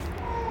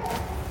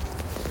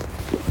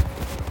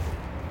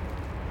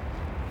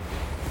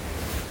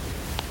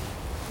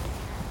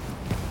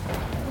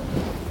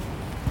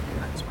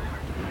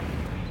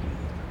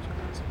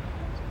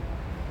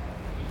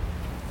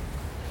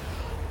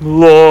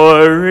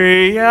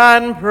Glory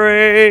and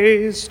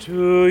praise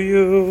to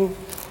you,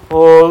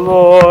 O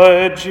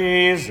Lord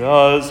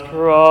Jesus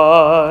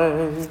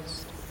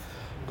Christ.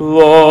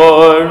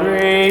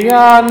 Glory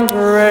and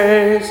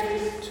praise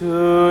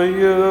to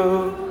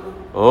you,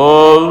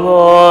 O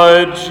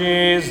Lord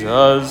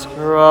Jesus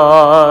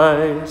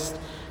Christ.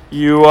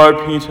 You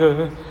are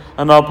Peter,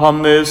 and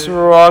upon this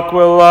rock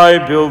will I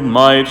build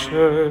my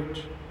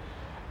church,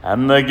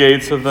 and the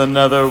gates of the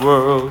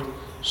netherworld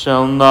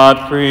shall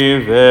not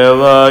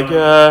prevail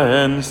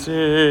against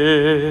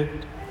it.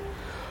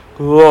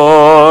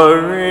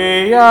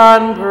 Glory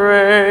and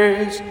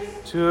praise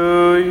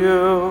to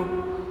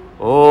you,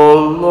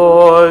 O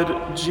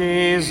Lord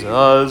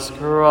Jesus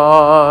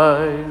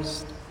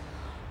Christ.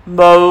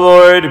 The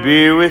Lord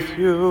be with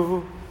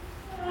you.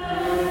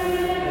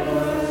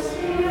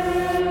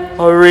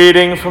 A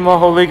reading from the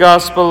Holy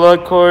Gospel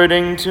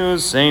according to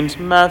St.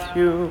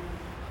 Matthew.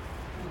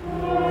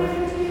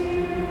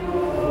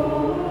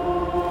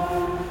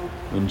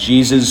 When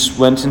Jesus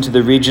went into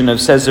the region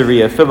of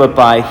Caesarea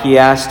Philippi, he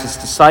asked his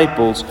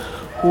disciples,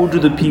 "Who do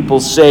the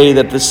people say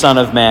that the Son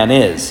of Man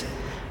is?"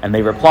 And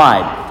they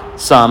replied,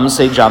 "Some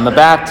say John the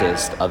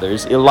Baptist,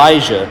 others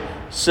Elijah,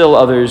 still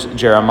others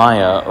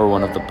Jeremiah or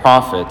one of the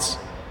prophets."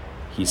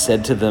 He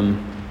said to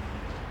them,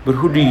 "But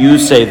who do you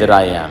say that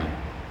I am?"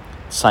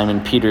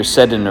 Simon Peter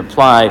said in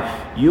reply,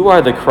 "You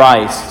are the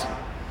Christ,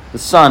 the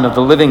Son of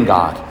the living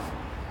God."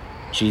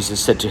 Jesus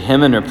said to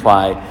him in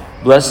reply,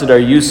 "Blessed are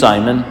you,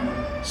 Simon,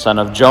 son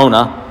of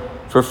Jonah,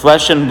 for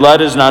flesh and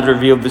blood has not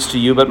revealed this to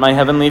you, but my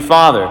heavenly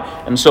Father.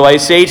 And so I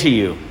say to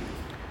you,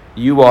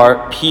 you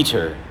are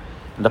Peter,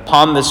 and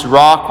upon this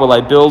rock will I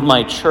build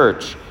my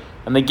church,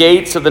 and the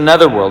gates of the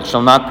netherworld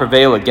shall not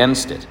prevail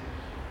against it.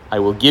 I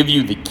will give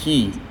you the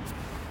keys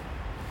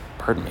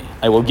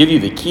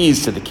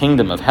to the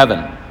kingdom of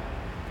heaven.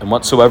 And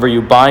whatsoever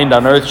you bind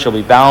on earth shall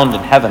be bound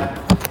in heaven,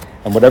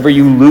 and whatever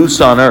you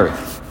loose on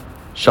earth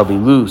shall be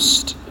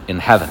loosed in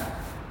heaven."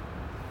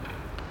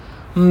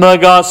 The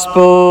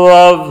Gospel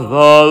of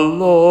the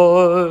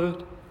Lord.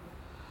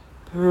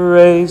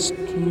 Praise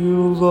to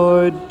you,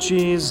 Lord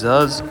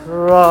Jesus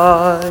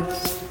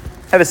Christ.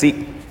 Have a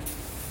seat.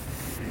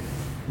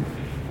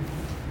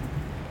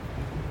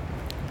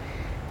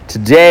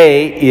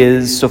 Today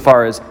is, so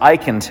far as I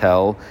can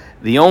tell,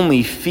 the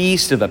only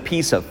feast of a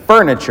piece of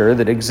furniture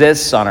that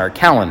exists on our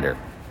calendar.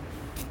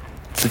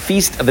 It's the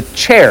feast of a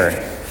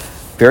chair.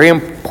 Very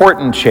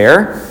important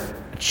chair.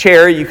 A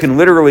chair you can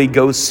literally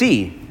go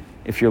see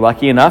if you're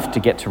lucky enough to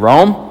get to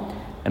Rome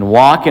and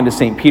walk into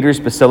St.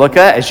 Peter's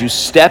Basilica. As you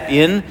step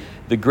in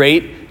the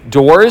great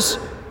doors,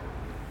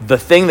 the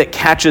thing that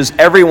catches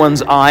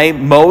everyone's eye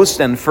most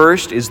and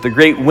first is the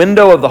great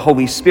window of the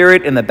Holy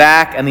Spirit in the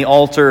back and the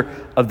altar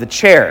of the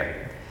chair.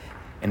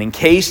 And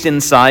encased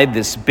inside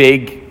this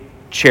big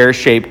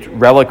chair-shaped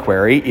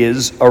reliquary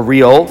is a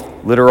real,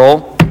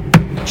 literal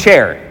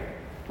chair,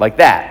 like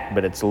that,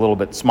 but it's a little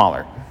bit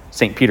smaller.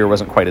 St. Peter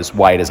wasn't quite as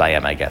wide as I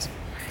am, I guess.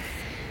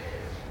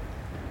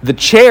 The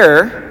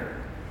chair,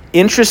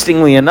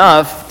 interestingly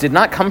enough, did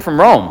not come from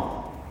Rome.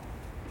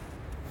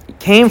 It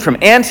came from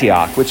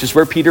Antioch, which is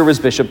where Peter was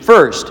bishop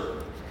first.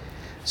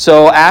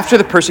 So after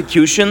the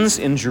persecutions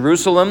in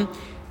Jerusalem,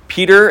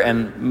 Peter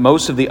and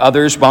most of the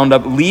others wound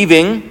up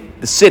leaving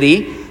the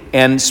city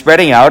and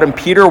spreading out, and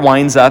Peter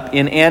winds up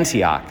in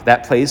Antioch,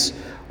 that place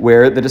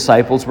where the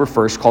disciples were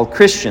first called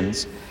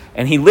Christians.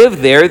 And he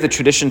lived there, the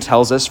tradition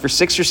tells us, for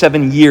 6 or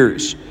 7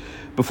 years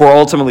before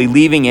ultimately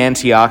leaving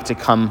Antioch to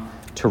come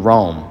to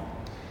Rome.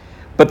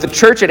 But the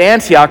church at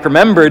Antioch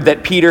remembered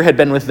that Peter had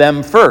been with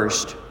them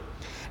first.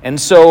 And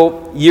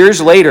so years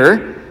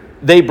later,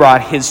 they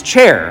brought his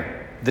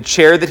chair, the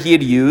chair that he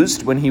had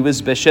used when he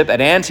was bishop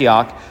at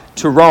Antioch,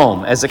 to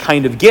Rome as a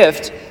kind of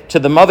gift to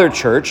the mother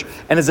church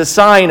and as a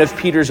sign of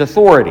Peter's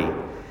authority.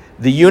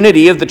 The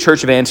unity of the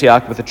church of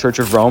Antioch with the church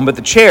of Rome, but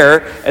the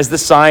chair as the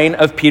sign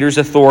of Peter's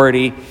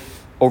authority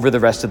over the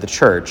rest of the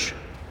church.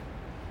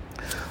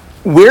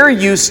 We're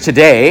used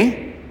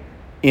today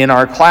in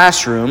our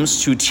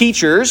classrooms to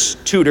teachers,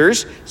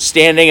 tutors,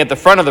 standing at the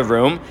front of the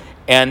room,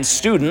 and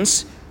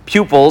students,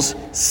 pupils,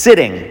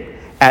 sitting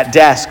at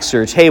desks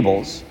or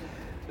tables.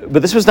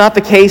 But this was not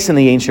the case in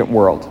the ancient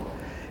world.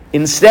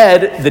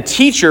 Instead, the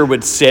teacher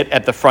would sit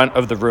at the front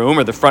of the room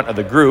or the front of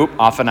the group,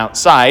 often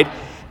outside,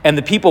 and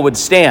the people would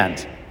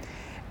stand.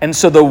 And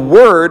so the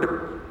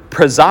word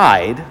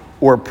preside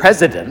or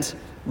president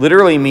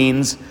literally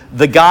means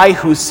the guy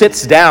who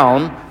sits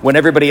down when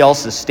everybody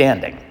else is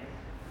standing.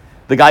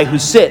 The guy who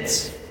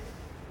sits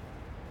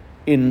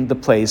in the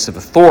place of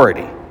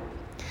authority.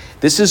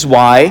 This is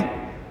why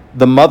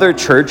the mother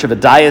church of a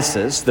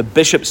diocese, the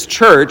bishop's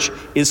church,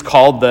 is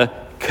called the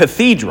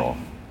cathedral.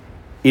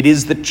 It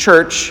is the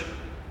church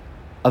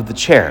of the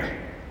chair.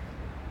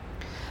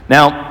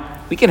 Now,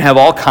 we can have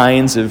all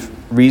kinds of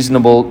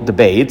reasonable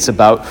debates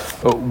about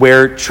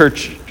where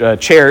church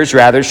chairs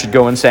should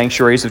go in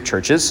sanctuaries of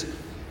churches.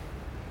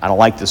 I don't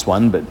like this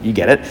one, but you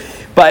get it.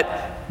 But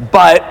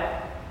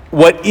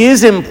what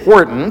is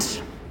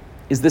important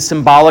is the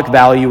symbolic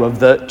value of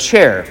the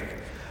chair.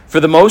 For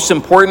the most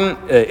important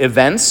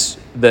events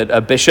that a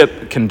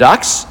bishop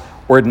conducts,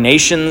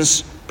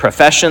 ordinations,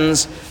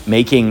 professions,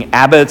 making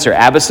abbots or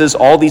abbesses,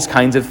 all these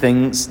kinds of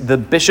things, the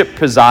bishop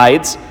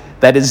presides,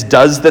 that is,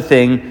 does the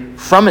thing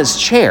from his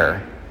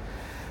chair.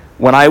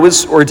 When I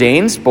was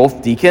ordained,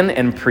 both deacon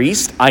and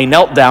priest, I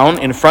knelt down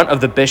in front of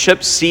the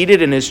bishop,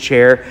 seated in his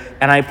chair,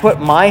 and I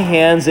put my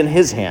hands in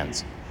his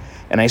hands.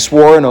 And I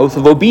swore an oath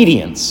of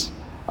obedience,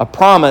 a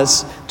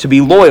promise to be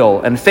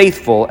loyal and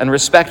faithful and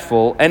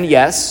respectful, and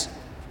yes,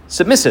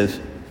 submissive,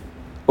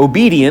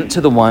 obedient to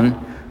the one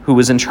who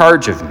was in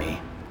charge of me.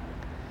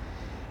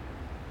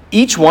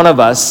 Each one of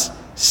us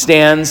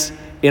stands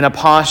in a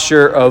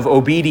posture of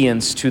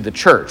obedience to the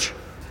church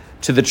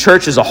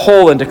as a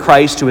whole, and to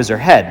Christ, who is her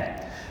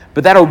head.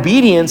 But that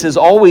obedience is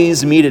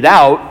always meted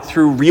out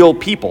through real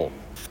people,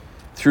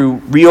 through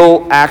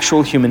real,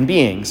 actual human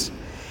beings.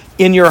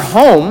 In your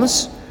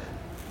homes,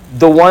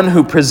 the one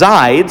who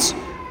presides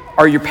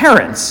are your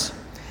parents.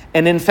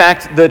 And in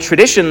fact, the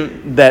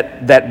tradition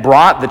that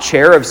brought the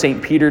chair of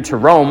St. Peter to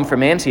Rome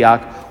from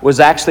Antioch was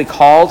actually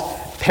called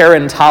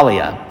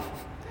parentalia.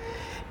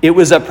 It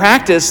was a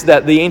practice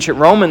that the ancient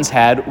Romans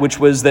had, which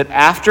was that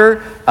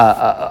after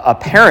a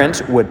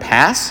parent would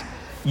pass,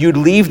 you'd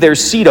leave their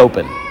seat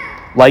open,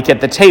 like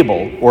at the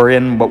table or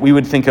in what we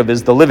would think of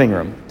as the living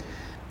room.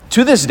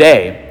 To this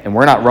day, and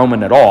we're not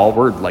Roman at all,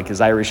 we're like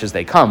as Irish as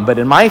they come, but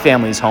in my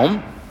family's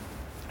home,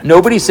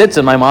 nobody sits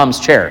in my mom's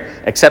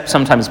chair, except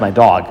sometimes my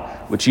dog,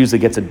 which usually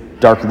gets a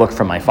dark look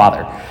from my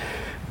father.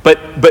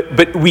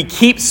 But we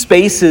keep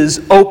spaces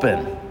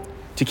open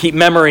to keep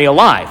memory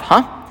alive,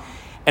 huh?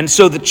 And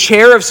so the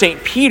chair of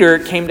St. Peter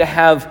came to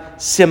have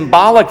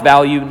symbolic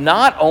value,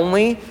 not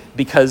only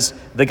because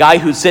the guy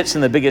who sits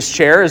in the biggest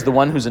chair is the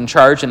one who's in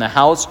charge in the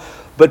house,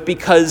 but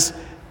because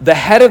the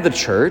head of the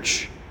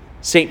church,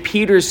 St.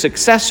 Peter's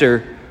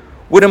successor,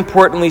 would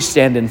importantly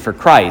stand in for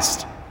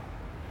Christ.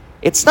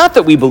 It's not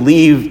that we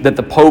believe that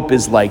the Pope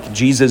is like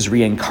Jesus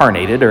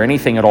reincarnated or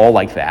anything at all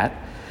like that,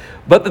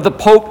 but that the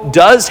Pope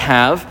does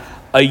have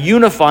a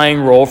unifying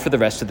role for the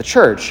rest of the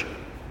church.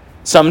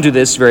 Some do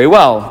this very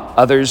well,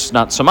 others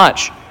not so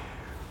much.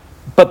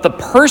 But the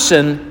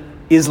person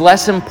is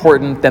less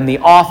important than the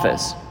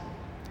office.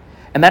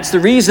 And that's the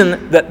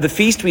reason that the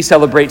feast we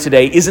celebrate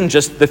today isn't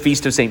just the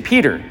feast of St.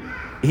 Peter.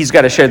 He's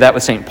got to share that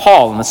with St.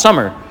 Paul in the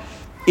summer.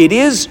 It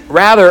is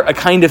rather a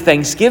kind of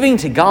thanksgiving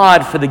to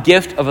God for the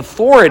gift of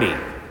authority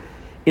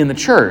in the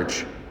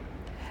church,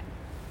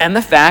 and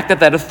the fact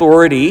that that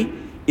authority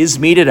is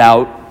meted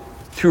out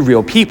through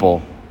real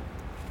people,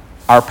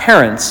 our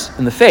parents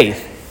in the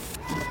faith,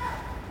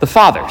 the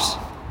fathers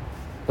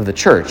of the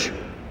church.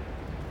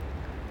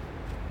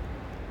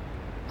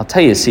 I'll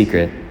tell you a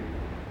secret.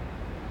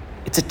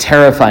 It's a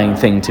terrifying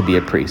thing to be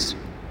a priest.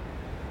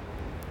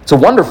 It's a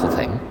wonderful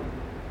thing.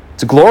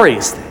 It's a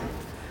glorious thing.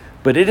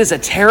 But it is a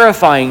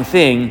terrifying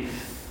thing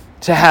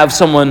to have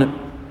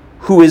someone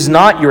who is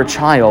not your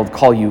child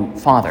call you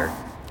father,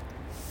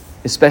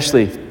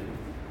 especially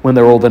when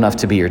they're old enough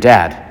to be your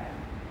dad.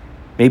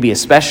 Maybe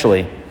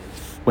especially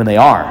when they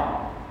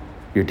are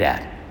your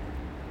dad.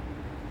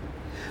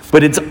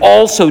 But it's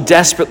also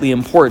desperately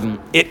important.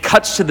 It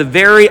cuts to the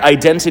very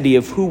identity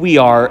of who we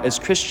are as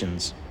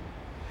Christians.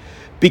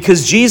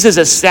 Because Jesus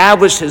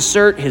established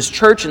his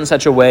church in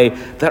such a way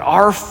that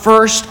our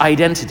first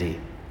identity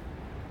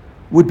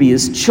would be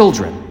as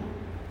children.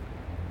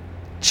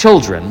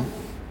 Children,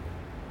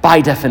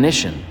 by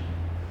definition,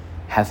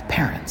 have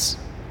parents.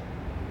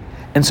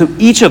 And so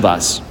each of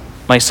us,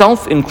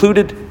 myself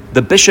included,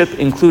 the bishop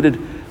included,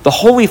 the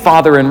Holy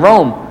Father in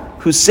Rome,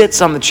 who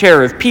sits on the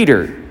chair of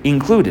Peter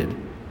included,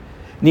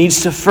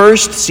 needs to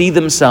first see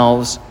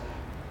themselves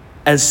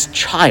as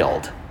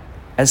child,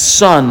 as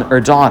son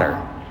or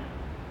daughter,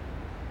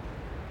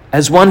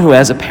 as one who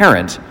has a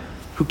parent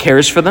who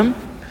cares for them,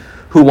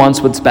 who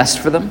wants what's best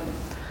for them,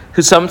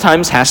 who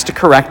sometimes has to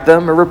correct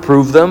them or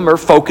reprove them or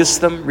focus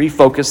them,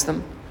 refocus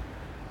them,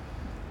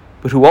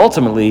 but who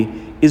ultimately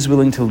is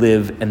willing to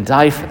live and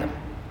die for them.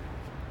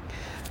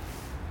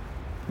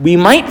 We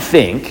might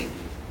think,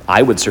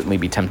 I would certainly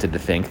be tempted to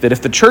think, that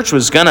if the church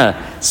was going to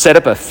set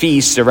up a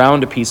feast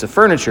around a piece of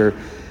furniture,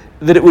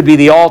 that it would be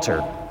the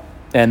altar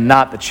and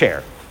not the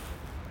chair.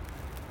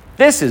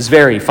 This is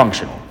very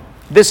functional.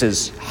 This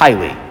is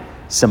highly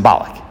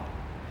symbolic.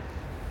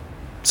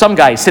 Some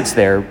guy sits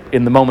there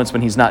in the moments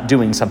when he's not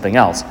doing something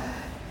else.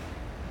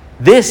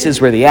 This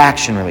is where the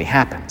action really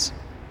happens.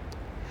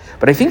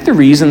 But I think the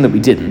reason that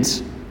we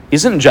didn't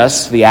isn't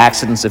just the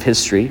accidents of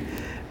history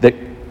that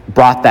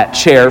brought that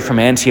chair from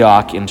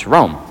Antioch into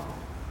Rome.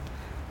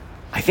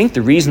 I think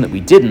the reason that we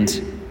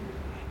didn't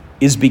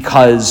is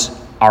because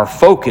our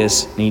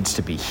focus needs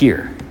to be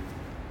here.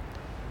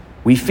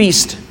 We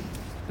feast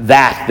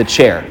the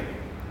chair.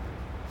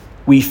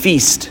 We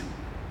feast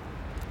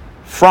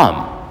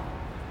from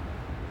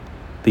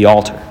the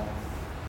altar.